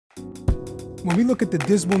When we look at the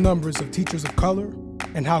dismal numbers of teachers of color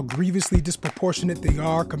and how grievously disproportionate they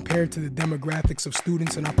are compared to the demographics of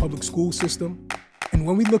students in our public school system, and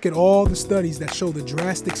when we look at all the studies that show the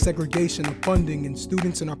drastic segregation of funding in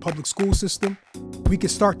students in our public school system, we can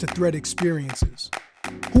start to thread experiences.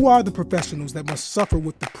 Who are the professionals that must suffer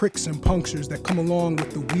with the pricks and punctures that come along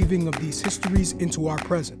with the weaving of these histories into our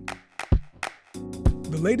present?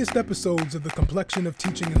 The latest episodes of the Complexion of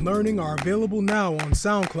Teaching and Learning are available now on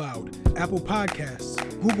SoundCloud, Apple Podcasts,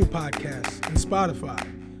 Google Podcasts, and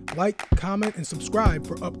Spotify. Like, comment, and subscribe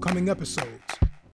for upcoming episodes.